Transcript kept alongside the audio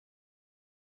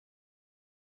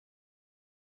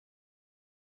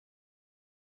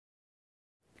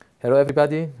Hello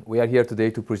everybody, we are here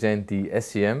today to present the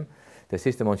SCM, the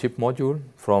System-on-Chip module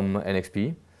from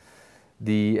NXP.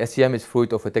 The SCM is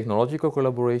fruit of a technological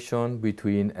collaboration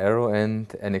between Aero and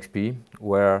NXP,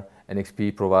 where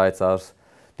NXP provides us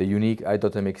the unique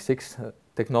I.MX6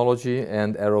 technology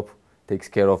and Aero takes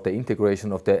care of the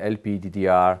integration of the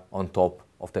LPDDR on top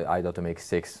of the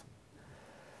I.MX6.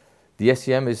 The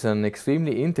SCM is an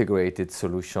extremely integrated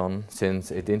solution since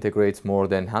it integrates more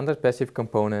than 100 passive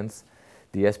components,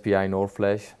 the SPI NOR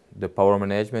flash, the power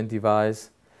management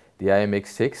device, the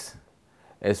I.MX6,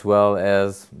 as well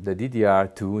as the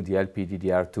DDR2, the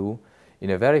LPDDR2,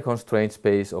 in a very constrained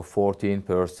space of 14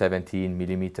 per 17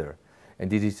 millimeter. And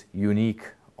this is unique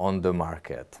on the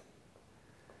market.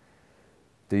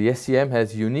 The SCM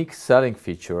has unique selling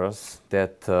features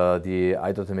that the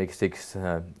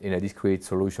I.MX6 in a discrete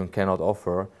solution cannot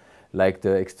offer, like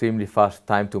the extremely fast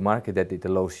time to market that it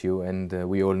allows you, and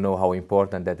we all know how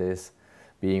important that is,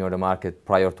 being on the market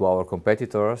prior to our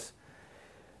competitors,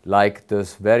 like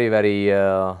this very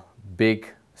big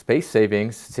space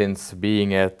savings, since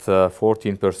being at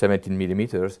 14 per 17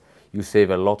 millimeters, you save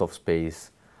a lot of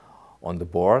space on the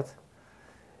board.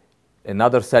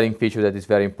 Another selling feature that is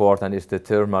very important is the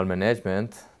thermal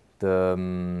management.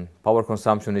 The power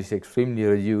consumption is extremely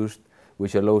reduced,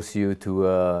 which allows you to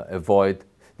avoid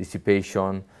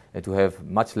dissipation and to have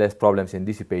much less problems in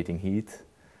dissipating heat.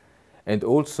 And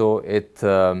also it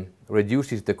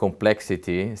reduces the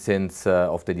complexity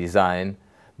of the design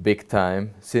big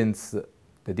time, since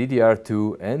the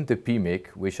DDR2 and the PMIC,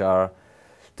 which are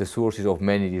the sources of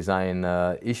many design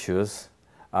issues,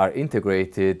 are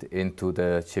integrated into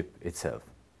the chip itself.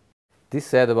 This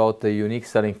said about the unique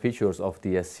selling features of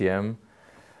the SCM.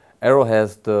 Aero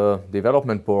has the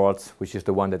development boards, which is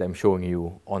the one that I'm showing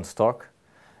you, on stock.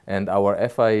 And our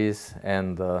FIs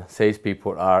and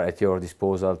salespeople are at your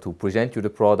disposal to present you the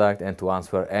product and to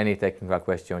answer any technical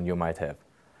question you might have.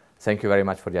 Thank you very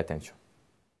much for the attention.